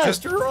nails at us!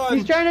 Just run.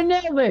 He's trying to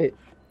nail me!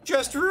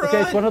 Just run.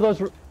 Okay, it's one of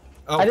those...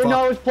 Oh, I didn't know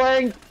I fuck. was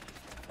playing...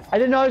 I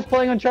didn't know I was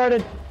playing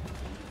Uncharted.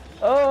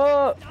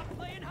 Oh! not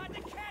playing hard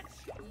to catch.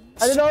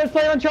 I didn't know I was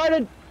playing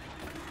Uncharted!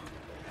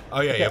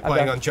 Oh yeah, Okay, you're I'm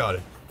playing back.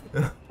 Uncharted.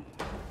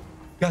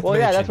 Got Well, the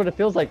yeah, mansion. that's what it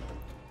feels like.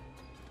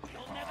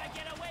 You'll never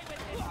get away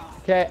with this.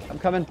 Okay, I'm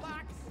coming.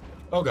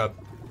 Oh god.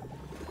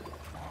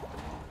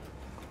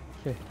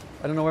 Okay,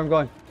 I don't know where I'm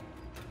going.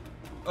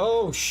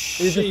 Oh just-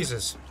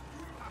 Jesus.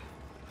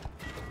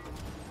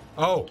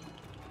 Oh,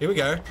 here we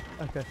go.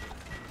 Okay.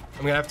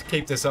 I'm gonna have to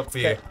keep this up for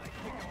you. Okay.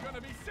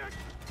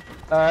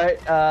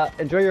 Alright,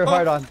 enjoy your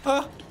hard on.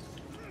 Oh,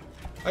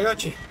 I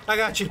got you. All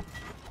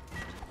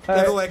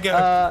Never right, let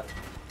go.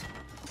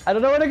 I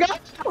don't know where to go!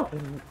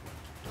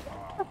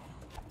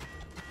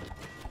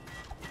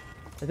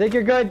 I think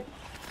you're good.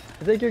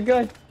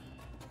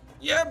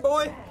 Yeah,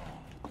 boy.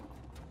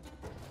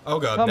 Oh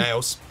god, Come.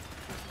 nails.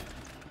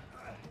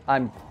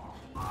 I'm...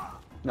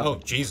 Oh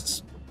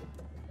Jesus.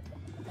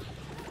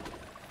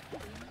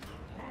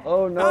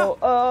 Oh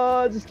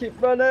no, just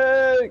keep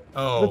running!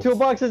 Oh. The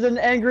toolbox is an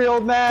angry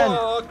old man!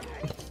 Fuck.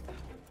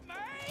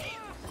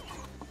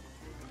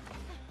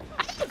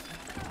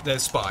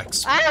 There's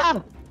spikes.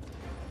 Ah!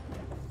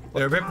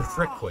 They're a bit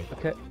prickly.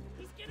 Okay,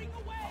 He's getting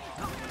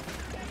away.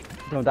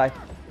 don't die.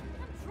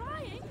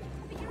 Trying,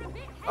 but you're a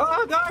bit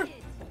Oh no!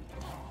 heavy-handed.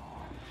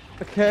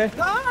 Okay.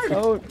 No!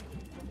 Oh.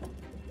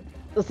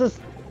 This is...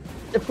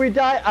 If we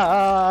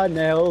die...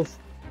 nails.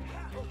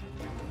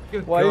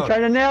 Good Why are you God.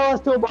 trying to nail us,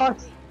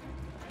 toolbox?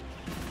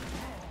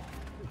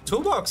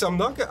 Toolbox, I'm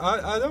not.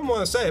 I don't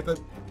want to say it, but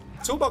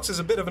Toolbox is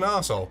a bit of an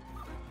asshole.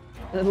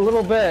 A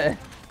little bit.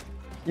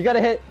 You gotta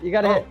hit.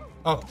 Oh,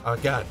 Oh, I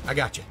got it. I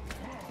got you.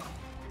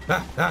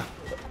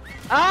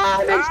 Ah,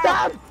 I've been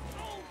stabbed!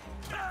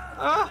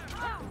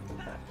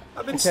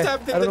 I've been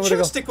stabbed in the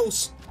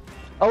chesticles.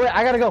 Oh wait,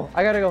 I gotta go.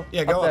 I gotta go.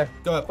 Yeah, go up.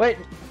 Go up. Wait,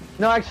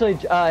 no, actually,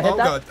 hit that.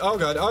 God! Oh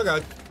god! Oh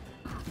god!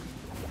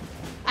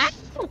 Ah!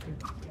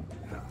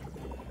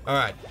 All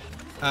right.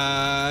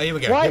 Here we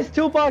go. Why is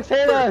Toolbox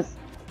hit us?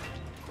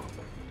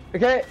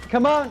 Okay,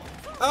 come on.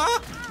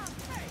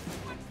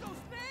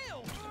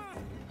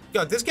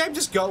 God, this game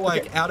just got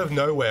like out of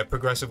nowhere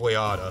progressively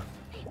harder.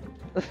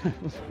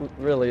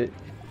 Really?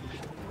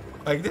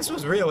 Like this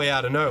was really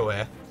out of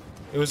nowhere.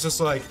 It was just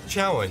like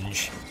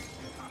challenge.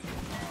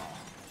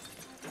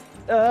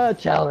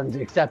 Challenge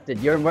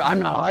accepted. I'm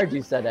not hard,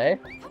 you said, eh?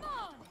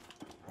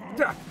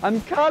 I'm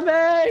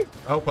coming!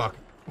 Oh fuck.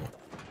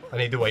 I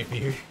need to wait for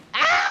you.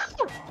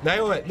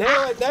 Nail it!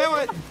 Nail it! Nail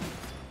it!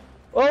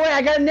 Oh wait,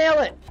 I gotta nail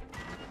it!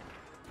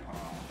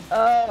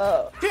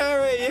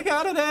 Jerry, you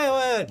gotta nail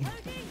it!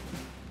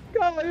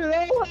 God, you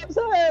know what I'm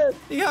saying?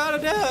 You gotta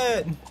do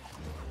it!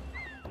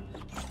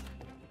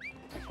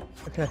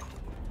 Okay.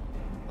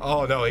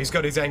 Oh no, he's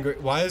got his angry.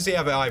 Why does he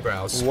have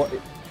eyebrows? What?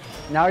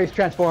 Now he's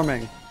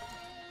transforming.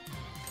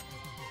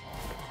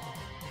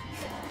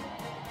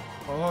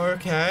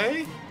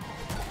 Okay.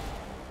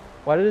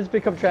 Why did this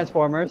become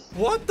Transformers?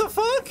 What the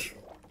fuck?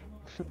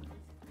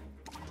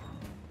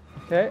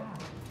 Okay.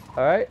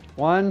 Alright.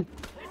 One.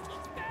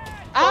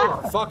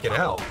 Oh, fucking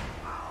hell.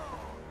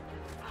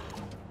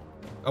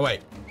 Oh,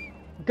 wait.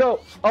 Go.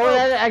 Oh,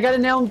 wait, I gotta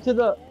nail him to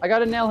the. I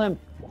gotta nail him.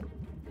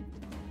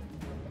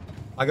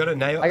 I gotta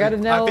nail.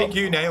 I think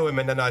you nail him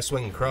and then I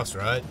swing across,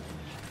 right?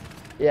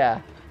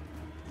 Yeah.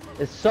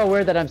 It's so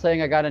weird that I'm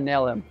saying I gotta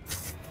nail him.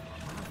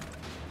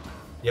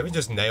 You ever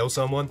just nail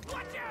someone?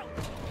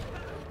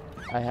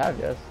 I have,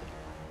 yes.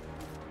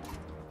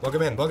 Plug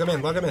him in, plug him in,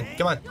 plug him in.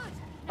 Come on.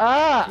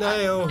 Ah!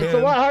 Nail him. It's a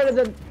lot harder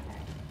than.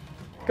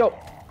 Go.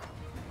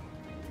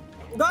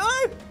 No!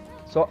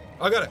 So.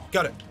 I got it,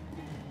 got it.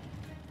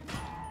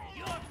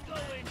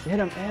 Hit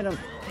him, hit him.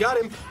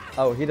 Got him.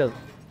 Oh, he doesn't.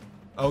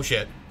 Oh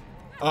shit.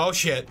 Oh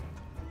shit.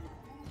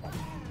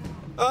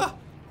 Ah!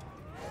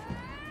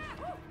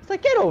 It's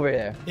like, get over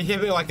here. He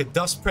hit me like a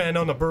dustpan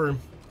on a broom.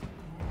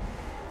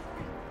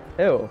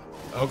 Ew.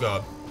 Oh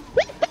god.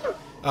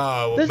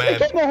 Oh This man.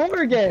 became a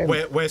horror game.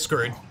 We're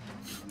screwed.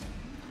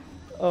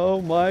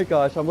 Oh my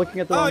gosh, I'm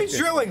looking at the. Oh, he's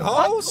drilling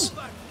holes?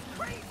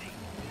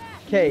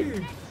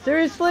 Okay,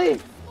 seriously?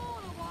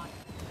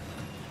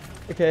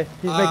 Okay,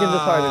 he's making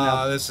this harder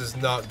now. This is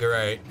not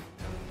great.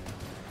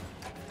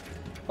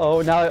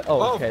 Oh, now.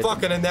 Oh, okay.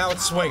 fucking, and now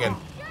it's swinging.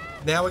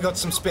 Now we got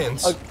some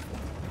spins.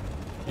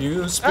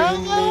 You spin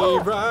Oh!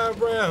 me right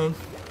round.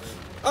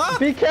 Ah,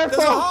 Be careful!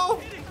 There's a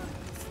hole!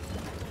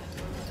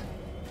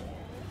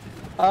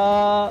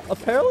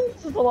 Apparently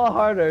this is a lot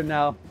harder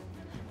now.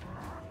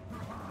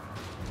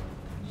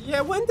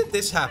 Yeah, when did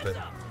this happen?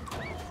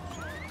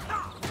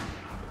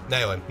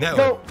 Nail him, nail him.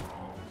 Go!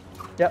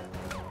 Yep.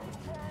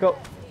 Go.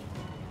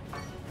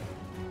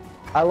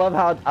 I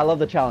love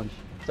the challenge.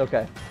 It's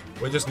okay.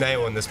 We're just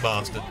nailing this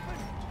bastard.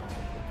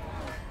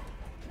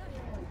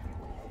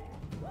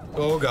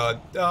 Oh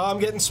god. Oh, I'm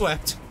getting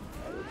swept.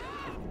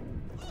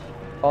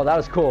 Oh, that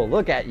was cool.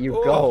 Look at you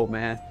go,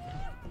 man.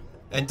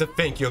 And to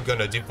think you're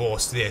gonna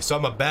divorce this.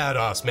 I'm a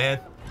badass, man.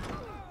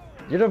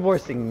 You're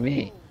divorcing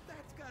me.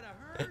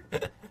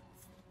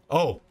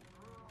 Oh.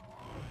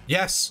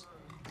 Yes.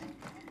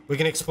 We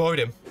can explode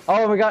him.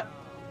 Oh, we got.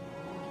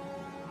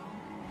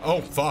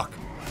 Oh, fuck.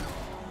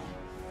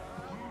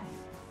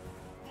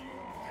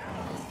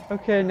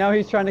 Okay, now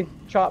he's trying to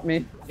chop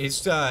me.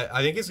 He's,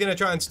 I think he's gonna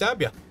try and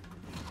stab you.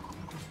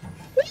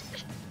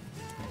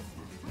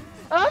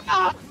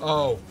 Ah!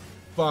 Oh,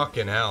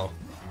 fucking hell.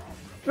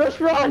 Just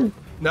run!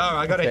 No,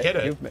 I gotta hit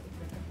it. you've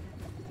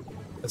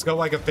It's got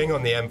like a thing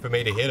on the end for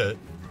me to hit it.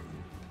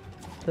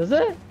 Does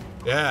it?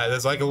 Yeah,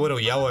 there's like a little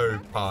yellow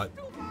part.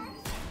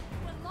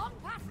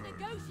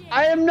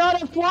 I am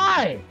not a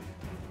fly!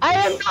 I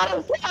am not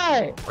a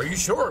fly! Are you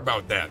sure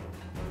about that?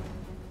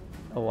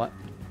 Oh, what?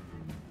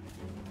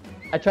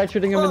 I tried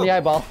shooting him in the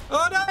eyeball.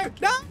 Oh no!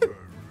 No!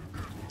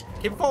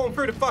 Keep falling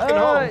through the fucking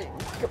hole.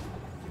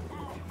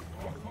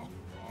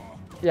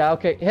 Yeah,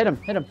 okay. Hit him.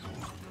 Hit him.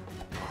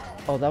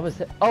 Oh, that was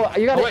it. Oh,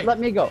 you gotta let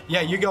me go.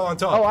 Yeah, you go on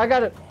top. Oh, I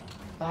got it.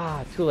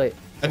 Ah, too late.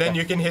 And then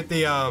you can hit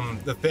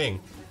the thing.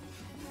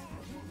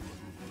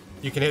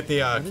 You can hit the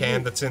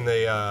can that's in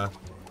the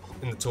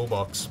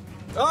toolbox.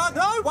 Oh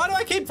no! Why do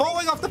I keep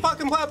falling off the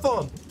fucking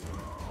platform?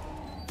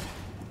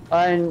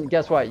 And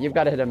guess what? You've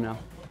got to hit him now.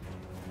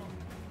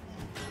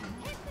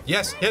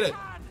 Yes, hit it.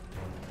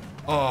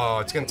 Oh,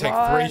 it's gonna take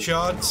 3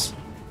 shots.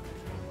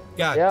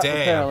 God Yep,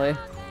 damn. apparently.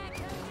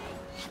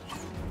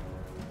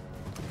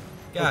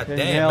 God Okay,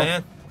 damn, nail.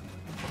 man.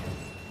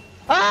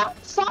 Ah!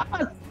 Sauce!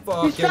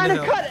 He's trying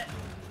to cut it.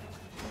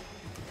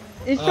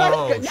 He's trying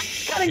to cut.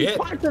 He's cutting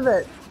parts of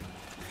it.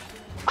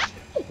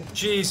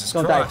 Jesus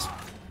Don't Christ. die.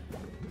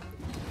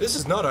 This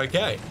is not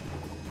okay.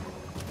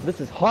 This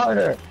is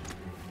harder.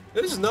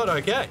 This is not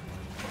okay.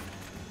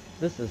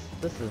 This is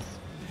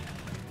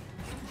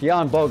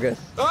beyond bogus.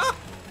 Ah!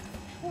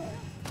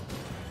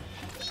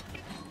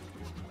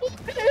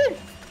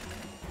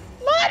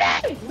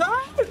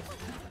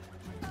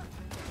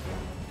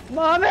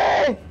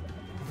 Mommy!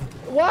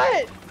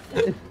 What?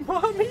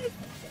 Mommy?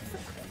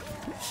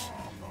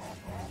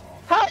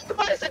 How am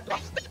I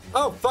supposed to?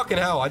 Oh, fucking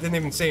hell. I didn't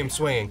even see him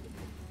swinging.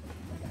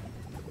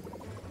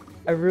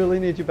 I really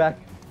need you back.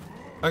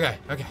 Okay,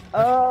 okay.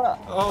 Oh,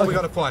 Oh, we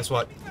got a fly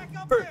swat.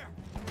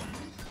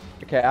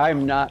 okay,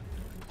 I'm not.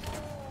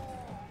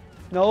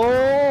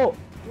 No!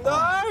 No!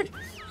 I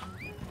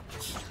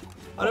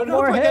don't know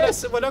More if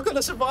hits. we're not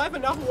gonna survive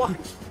another one.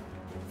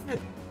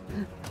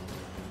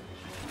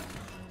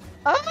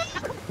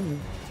 Ah!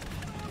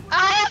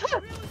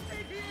 Ah!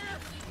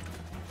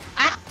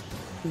 Ah!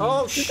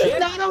 Oh This shit! is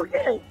not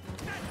okay.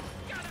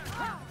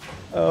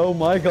 Oh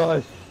my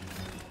gosh.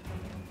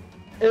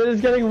 It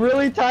is getting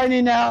really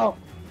tiny now.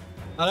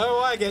 I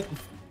don't like it.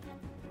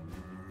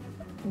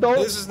 Don't,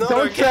 This is not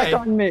don't okay. check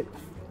on me.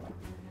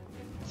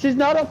 She's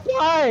not a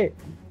fly.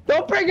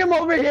 Don't bring him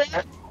over here.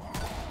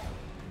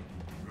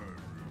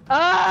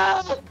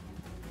 Ah!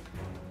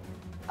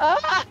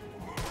 Ah!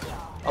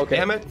 Okay.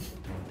 Damn it.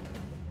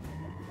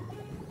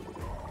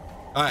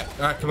 Alright,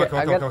 come on, come on, come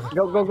on, come on.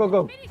 Go, go, go,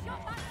 go. Finish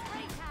off that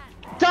spray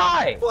can.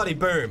 Die! Bloody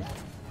boom.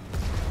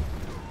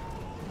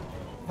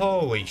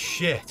 Holy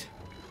shit.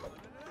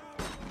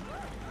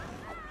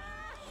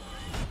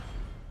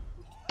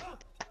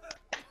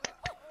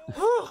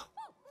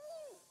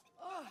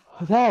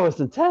 That was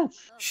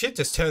intense. Shit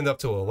just turned up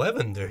to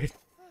 11, dude.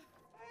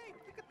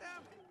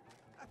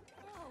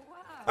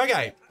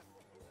 Okay.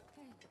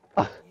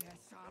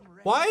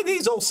 Why are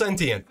these all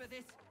sentient?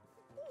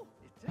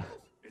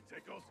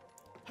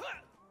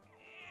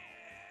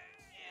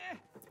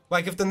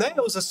 Like, if the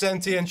nails are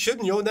sentient,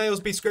 shouldn't your nails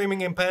be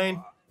screaming in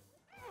pain?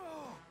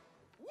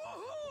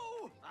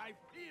 Woohoo! I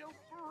feel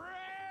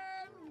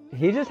brand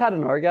He just had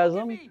an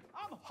orgasm. I'm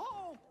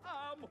home!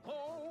 I'm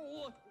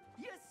whole!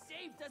 You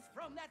saved us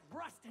from that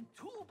rusting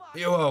toolbox!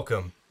 You're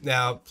welcome.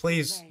 Now,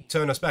 please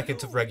turn us back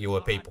into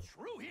regular people.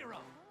 True hero!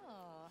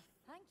 Oh,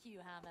 thank you,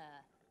 Hammer.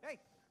 Hey,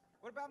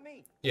 what about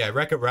me? Yeah,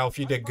 Wreck-It Ralph,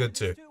 you did good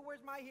too. Where's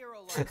my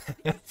hero line?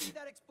 Did you see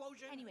that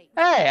explosion? Anyway,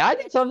 Hey, I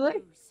did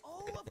something.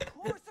 Oh, of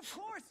course, of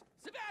course!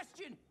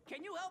 Sebastian,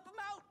 can you help him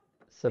out?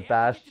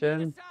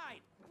 Sebastian.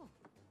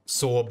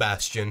 Sore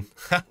Bastion.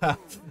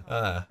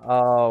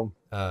 Oh.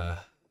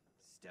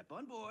 Step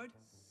on board.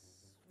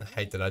 I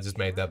hate that I just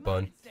made that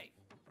pun. okay.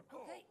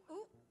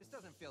 Ooh, This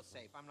doesn't feel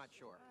safe, I'm not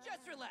sure.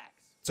 Just relax.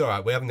 It's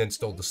alright, we haven't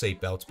installed the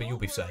seatbelts, but you'll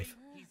be safe.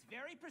 He's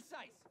very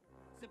precise.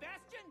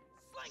 Sebastian,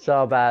 sling it.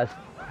 Sebastian.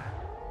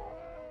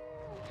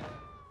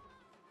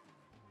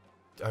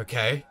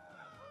 Okay.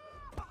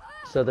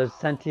 So there's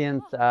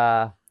sentient,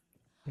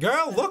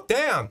 Girl, look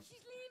down! she's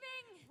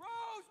leaving.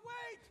 Rose,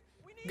 wait!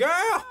 We need Girl!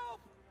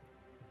 help!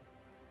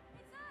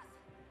 It's us,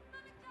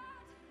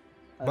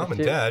 Mum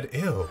and Dad. Mum and Dad?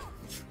 Ew.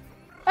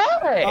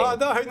 Hey! Oh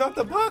no, not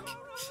the book! Oh,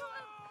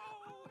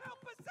 help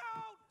us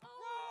out!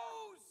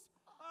 Rose!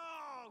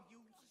 Oh, you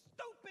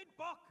stupid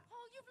book!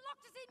 Oh, you've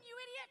locked us in, you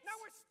idiots. Now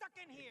we're stuck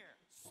in here.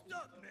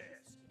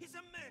 Stuckness is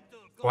a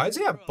mental. Why does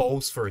he have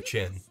balls for a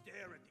chin?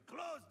 Stare at the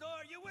closed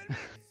door, you will miss.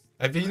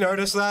 Have you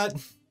noticed that?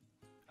 Okay.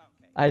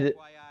 I did.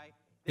 FYI,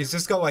 He's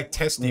just got like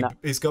testy,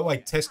 he's got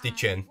like testy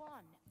chin.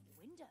 One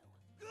window.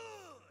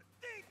 Good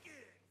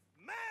thinking,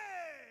 man.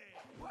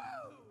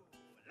 Whoa!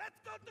 Let's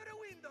go to the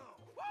window.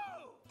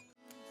 Whoa!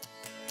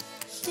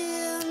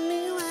 Hear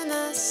me when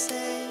I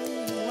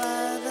say you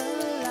are the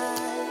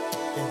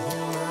light. And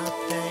hear my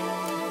pain.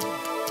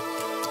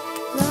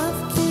 Love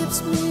keeps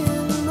me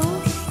in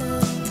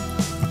motion,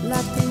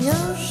 like the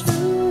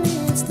ocean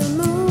needs the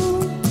moon.